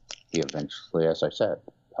he eventually, as I said,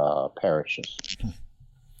 perishes.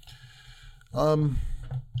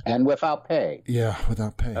 And without pay. Yeah,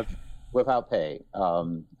 without pay. Without pay.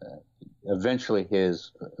 Eventually,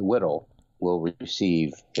 his widow will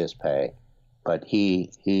receive his pay, but he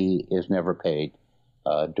is never paid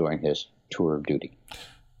during his tour of duty.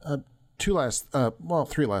 Three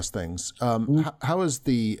last things. How is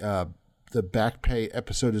the back pay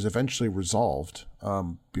episode is eventually resolved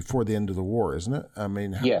before the end of the war, isn't it? I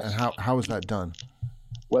mean, yes. And how is that done?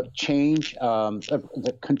 What change?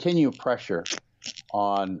 The continued pressure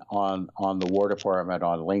on the War Department,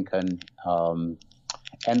 on Lincoln,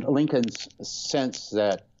 and Lincoln's sense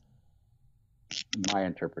that, my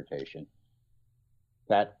interpretation,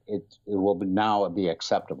 that it will now be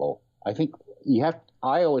acceptable. I think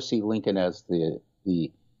I always see Lincoln as the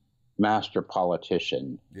master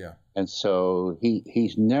politician. Yeah. And so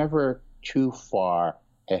he's never too far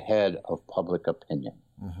ahead of public opinion,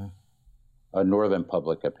 northern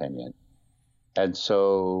public opinion. And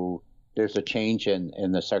so there's a change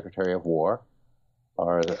in the Secretary of War,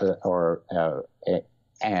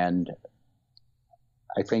 and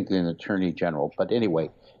I think an Attorney General. But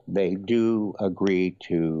anyway, they do agree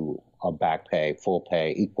to a back pay, full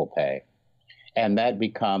pay, equal pay, and that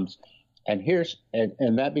becomes. And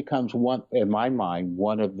that becomes one, in my mind,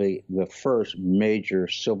 one of the first major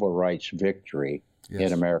civil rights victory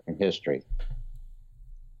in American history.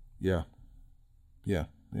 Yeah.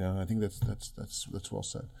 I think that's well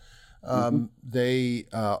said.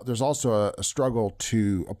 There's also a struggle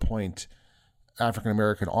to appoint African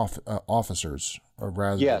American officers,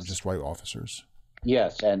 rather than just white officers.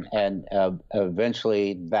 Yes, and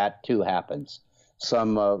eventually that too happens.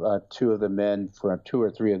 Some two or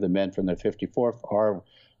three of the men from the 54th are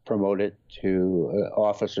promoted to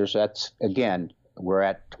officers. That's, again,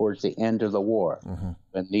 we're towards the end of the war,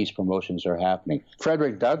 and these promotions are happening.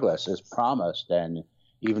 Frederick Douglass is promised, and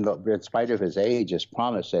even though, in spite of his age, is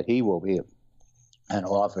promised that he will be an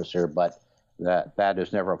officer, but that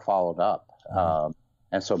is never followed up.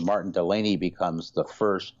 And so Martin Delany becomes the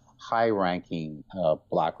first high-ranking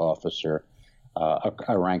black officer,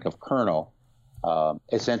 a rank of colonel.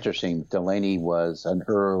 It's interesting. Delany was an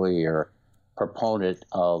earlier proponent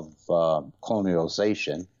of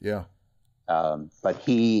colonialization. Yeah. But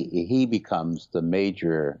he becomes the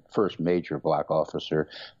first major black officer.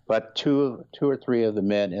 But two or three of the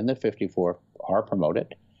men in the 54th are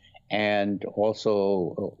promoted, and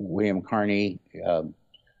also William Carney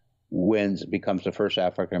becomes the first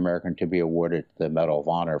African American to be awarded the Medal of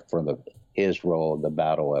Honor for his role in the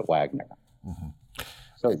battle at Wagner.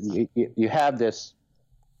 So you have this,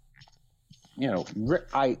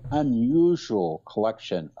 unusual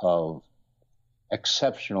collection of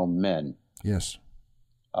exceptional men. Yes.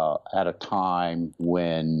 At a time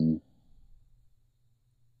when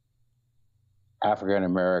African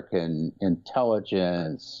American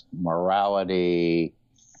intelligence, morality,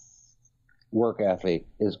 work ethic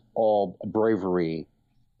bravery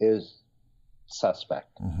is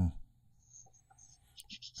suspect.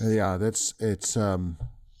 Yeah,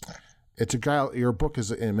 your book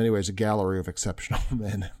is in many ways a gallery of exceptional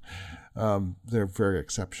men. They're very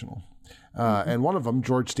exceptional. And one of them,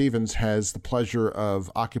 George Stevens, has the pleasure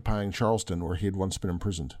of occupying Charleston, where he had once been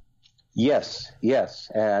imprisoned. Yes.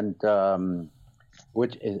 And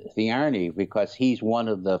which is the irony, because he's one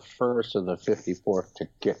of the first of the 54th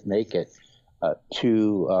to make it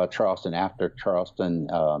to Charleston after Charleston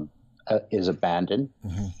is abandoned.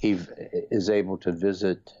 He is able to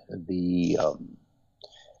visit the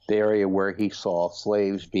area where he saw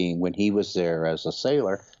slaves when he was there as a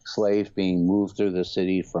sailor, slaves being moved through the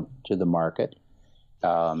city to the market.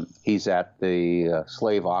 He's at the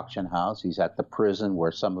slave auction house. He's at the prison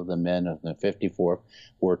where some of the men of the 54th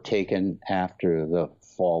were taken after the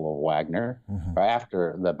fall of Wagner, or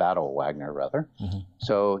after the Battle of Wagner, rather.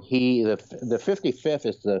 So the 55th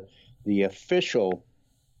is the official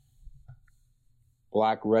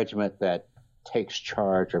Black regiment that takes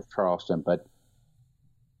charge of Charleston, but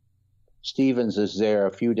Stevens is there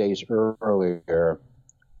a few days earlier,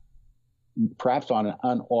 perhaps on an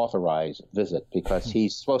unauthorized visit, because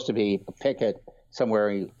he's supposed to be a picket somewhere.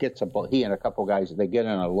 He and a couple guys, they get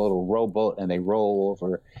in a little rowboat and they roll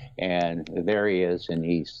over, and there he is, and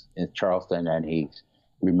he's in Charleston, and he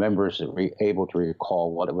remembers, able to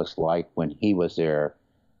recall what it was like when he was there,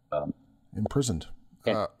 imprisoned,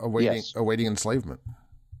 awaiting enslavement.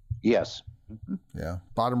 Yes. Yeah.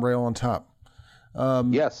 Bottom rail on top.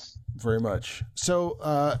 Yes. Very much. So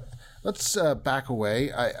let's back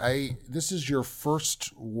away. This is your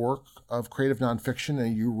first work of creative nonfiction,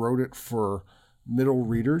 and you wrote it for middle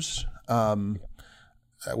readers,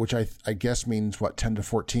 which I guess means, what, 10 to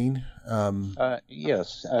 14?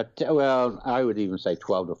 Yes. Well, I would even say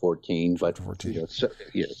 12 to 14. 12 to 14.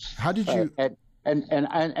 Yes. How did you... And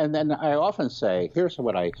then I often say, here's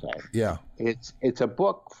what I say. Yeah. It's a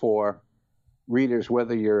book for readers,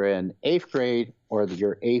 whether you're in 8th grade or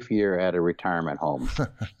your 8th year at a retirement home,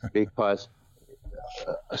 because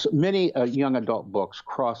many young adult books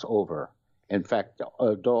cross over. In fact,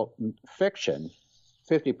 adult fiction,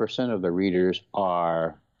 50% of the readers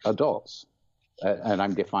are adults, and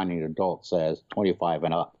I'm defining adults as 25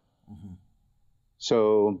 and up. Mm-hmm.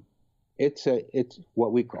 So it's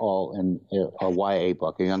what we call a YA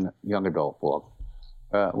book, a young adult book.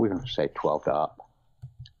 We're going to say 12 to up.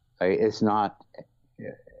 It's not,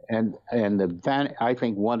 and I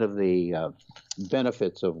think one of the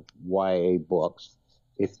benefits of YA books,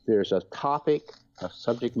 if there's a topic, a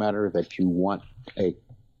subject matter that you want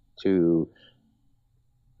to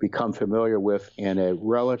become familiar with in a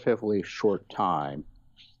relatively short time,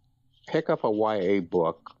 pick up a YA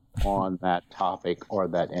book on that topic or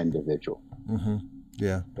that individual. Mm-hmm.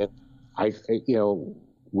 Yeah.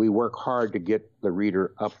 We work hard to get the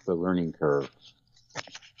reader up the learning curve.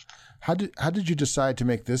 How did you decide to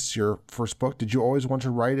make this your first book? Did you always want to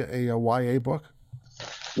write a YA book?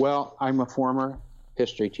 Well, I'm a former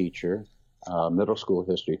history teacher, middle school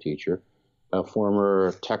history teacher, a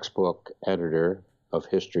former textbook editor of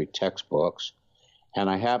history textbooks, and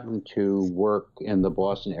I happen to work in the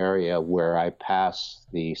Boston area where I pass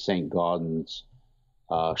the St. Gaudens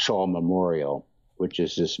Shaw Memorial, which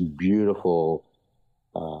is this beautiful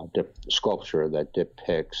sculpture that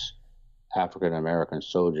depicts African American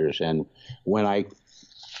soldiers. And when I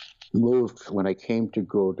came to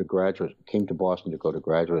Boston to go to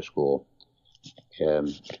graduate school,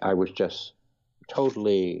 I was just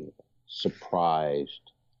totally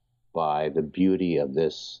surprised by the beauty of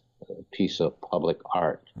this piece of public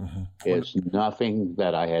art. Mm-hmm. It's nothing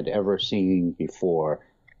that I had ever seen before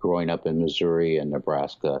growing up in Missouri and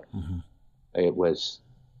Nebraska. Mm-hmm. It was,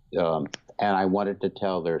 and I wanted to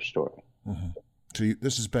tell their story. Mm-hmm. So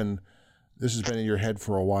this has been in your head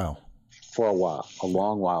for a while. For a while, a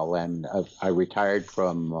long while, and I retired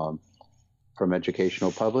from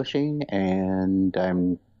educational publishing, and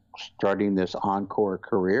I'm starting this encore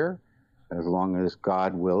career, as long as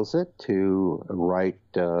God wills it, to write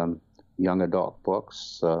young adult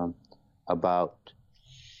books about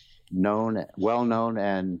well-known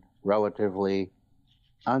and relatively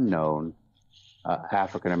unknown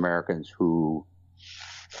African Americans who,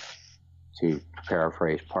 to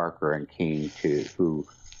paraphrase Parker and King, who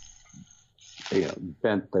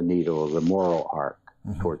bent the needle of the moral arc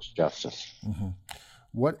mm-hmm. towards justice. Mm-hmm.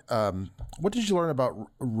 What did you learn about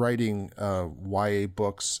writing YA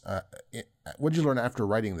books? What did you learn after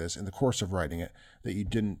writing this, in the course of writing it, that you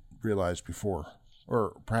didn't realize before?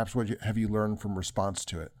 Or perhaps what have you learned from response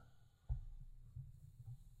to it?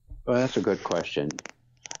 Well, that's a good question.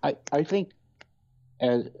 I think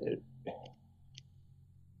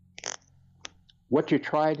what you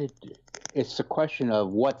try to do, it's the question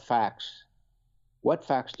of what facts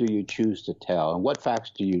do you choose to tell, and what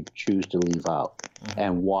facts do you choose to leave out, mm-hmm.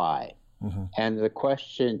 and why? Mm-hmm. And the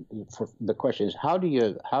question is, how do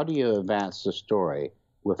you advance the story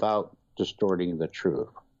without distorting the truth?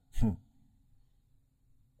 Hmm.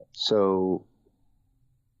 So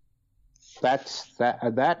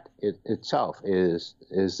that itself is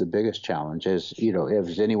the biggest challenge. As if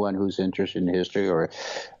there's anyone who's interested in history or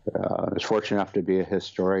is fortunate enough to be a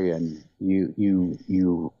historian,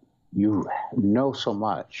 you know so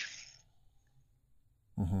much,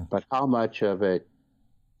 mm-hmm. but how much of it?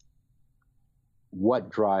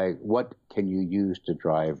 What can you use to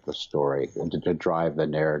drive the story and to drive the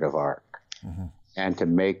narrative arc, mm-hmm. and to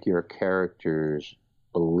make your characters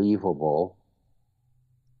believable,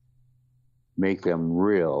 make them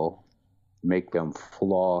real, make them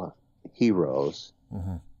flawed heroes?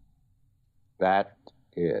 Mm-hmm.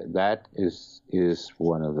 that is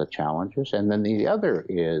one of the challenges. And then the other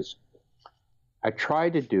is I try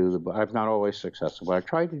to do I'm not always successful, but I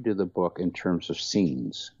try to do the book in terms of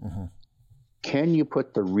scenes. Mm-hmm. Can you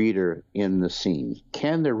put the reader in the scene?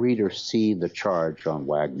 Can the reader see the charge on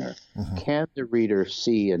Wagner? Mm-hmm. Can the reader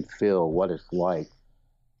see and feel what it's like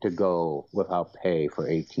to go without pay for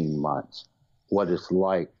 18 months? What it's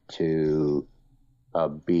like to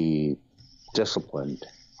be disciplined,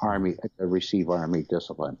 receive Army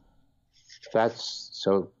discipline. That's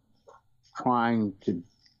so trying to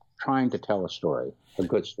tell a story, a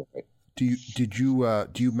good story. Do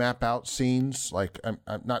you map out scenes? Like I'm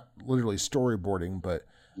not literally storyboarding, but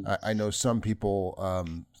I know some people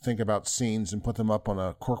think about scenes and put them up on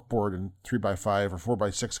a corkboard in 3x5 or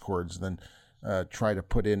 4x6 cords, and then try to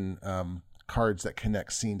put in cards that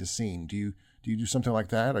connect scene to scene. Do you do something like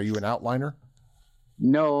that? Are you an outliner?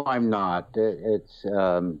 No, I'm not. It's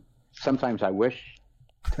sometimes I wish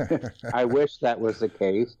I wish that was the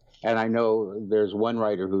case. And I know there's one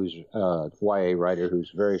writer who's YA writer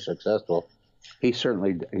who's very successful. He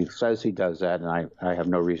says he does that, and I have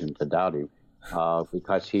no reason to doubt him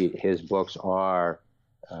because his books are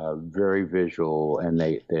very visual, and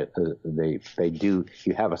they do.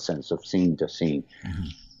 You have a sense of scene to scene. Mm-hmm.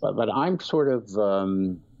 But I'm sort of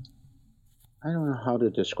I don't know how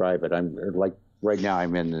to describe it. I'm like right now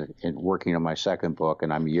I'm in working on my second book,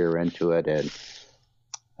 and I'm a year into it, and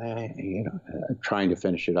trying to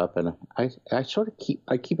finish it up, and I sort of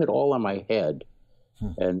keep it all in my head,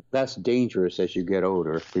 and that's dangerous as you get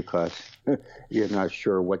older because you're not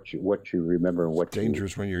sure what you remember and what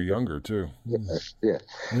dangerous when you're younger too. Yeah.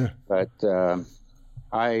 But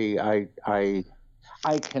I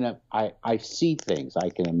see things, I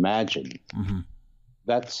can imagine. Mm-hmm.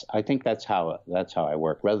 I think that's how I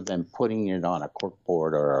work. Rather than putting it on a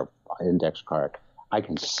corkboard or an index card, I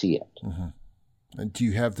can see it. Mm-hmm. And do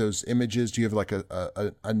you have those images? Do you have like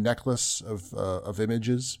a necklace of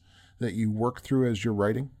images that you work through as you're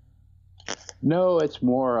writing? No, it's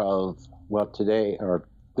more of, well, today or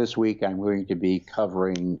this week I'm going to be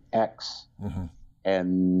covering X mm-hmm.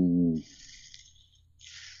 and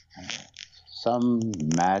some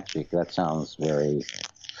magic. That sounds very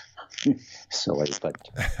silly, but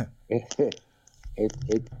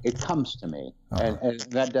it comes to me, uh-huh. and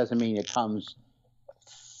that doesn't mean it comes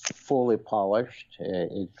fully polished.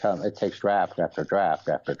 It takes draft after draft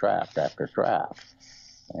after draft after draft,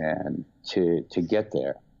 and to get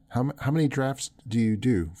there. How many drafts do you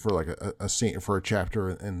do for like a scene, for a chapter,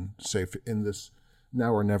 and say in this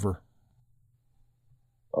Now or Never?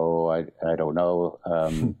 Oh, I don't know.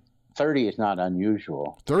 30 is not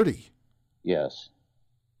unusual. 30? Yes.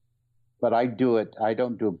 But I do it. I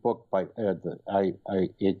don't do a book by.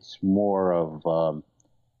 It's more of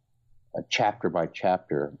a chapter by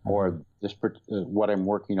chapter, mm-hmm. or this. What I'm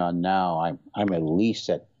working on now, I'm at least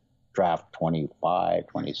at draft 25,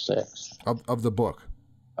 26 of the book.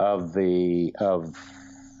 Of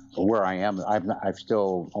where I am, I'm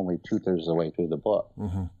still only 2/3 of the way through the book.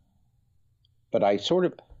 Mm-hmm. But I sort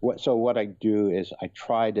of what I do is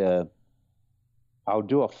I'll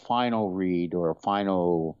do a final read or a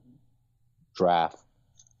final draft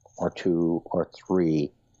or 2 or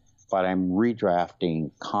 3, but I'm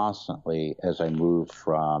redrafting constantly as I move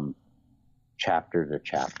from chapter to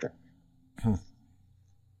chapter.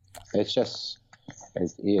 It's just,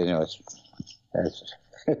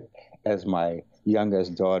 as my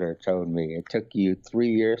youngest daughter told me, it took you 3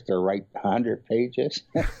 years to write 100 pages.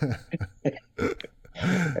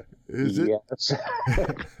 Is it? Yes.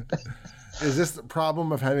 Is this the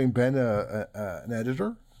problem of having been an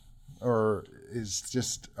editor? Or is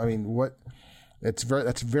just, I mean, what? That's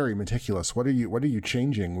very meticulous. What are you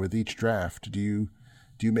changing with each draft? Do you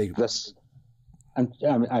make this? I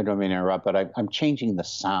don't mean to interrupt, but I'm changing the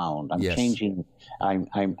sound. I'm yes. changing. I'm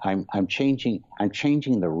changing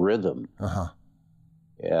the rhythm. Uh-huh.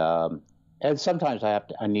 And sometimes I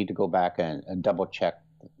need to go back and double check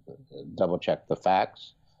the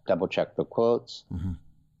facts, double check the quotes. Mm-hmm.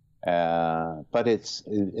 But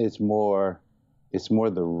it's more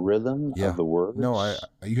the rhythm of the words. No,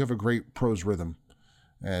 you have a great prose rhythm,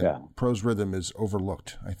 and prose rhythm is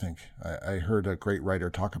overlooked, I think. I heard a great writer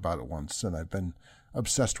talk about it once, and I've been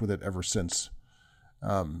obsessed with it ever since.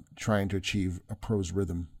 Trying to achieve a prose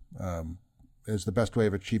rhythm is the best way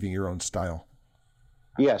of achieving your own style.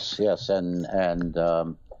 Yes, and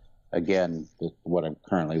again, what I'm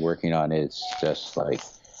currently working on is just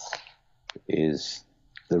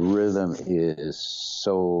the rhythm is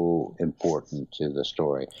so important to the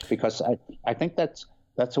story, because I think that's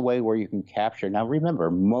a way where you can capture. Now, remember,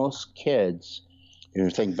 most kids,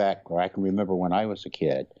 think back, or I can remember when I was a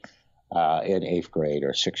kid, in 8th grade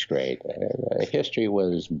or 6th grade. History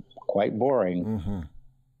was quite boring. Mm-hmm.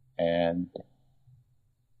 And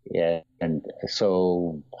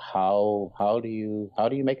so how do you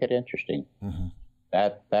make it interesting? Mm-hmm.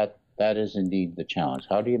 That is indeed the challenge.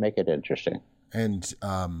 How do you make it interesting? And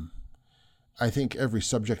I think every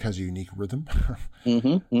subject has a unique rhythm.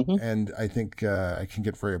 Mm-hmm, mm-hmm. And I think I can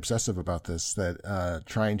get very obsessive about this, that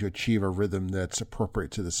trying to achieve a rhythm that's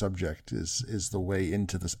appropriate to the subject is the way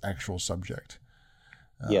into this actual subject.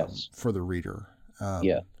 Yes. For the reader.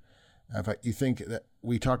 Yeah. In fact, you think that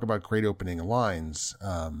we talk about great opening lines,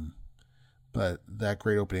 but that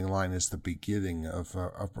great opening line is the beginning of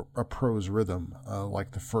a prose rhythm,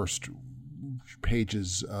 like the first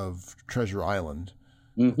pages of Treasure Island.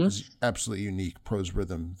 Mm-hmm. Is absolutely unique prose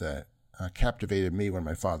rhythm that captivated me when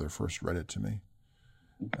my father first read it to me.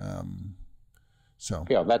 So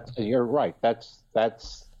yeah, you're right. That's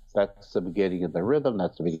the beginning of the rhythm.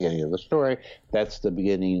 That's the beginning of the story. That's the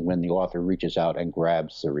beginning when the author reaches out and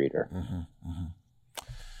grabs the reader. Mm-hmm, mm-hmm.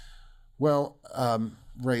 Well,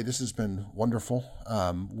 Ray, this has been wonderful.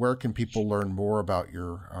 Where can people learn more about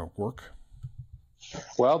your work?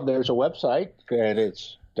 Well, there's a website, and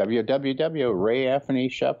it's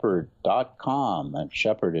www.rayanthonyshepard.com, and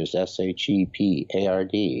Shepard is Shepard.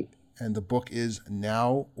 And the book is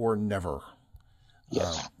Now or Never.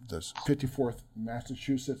 Yes. The 54th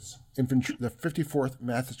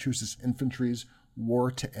Massachusetts Infantry's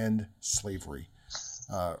War to End Slavery.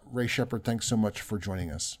 Ray Shepard, thanks so much for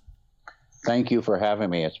joining us. Thank you for having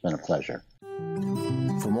me. It's been a pleasure.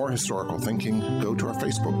 For more historical thinking, go to our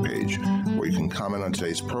Facebook page, where you can comment on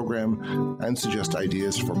today's program and suggest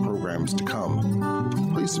ideas for programs to come.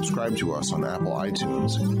 Please subscribe to us on Apple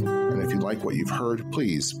iTunes. And if you like what you've heard,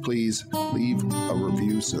 please leave a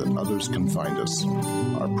review so that others can find us.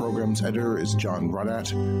 Our program's editor is John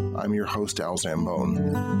Rudat. I'm your host, Al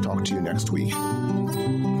Zambone. Talk to you next week.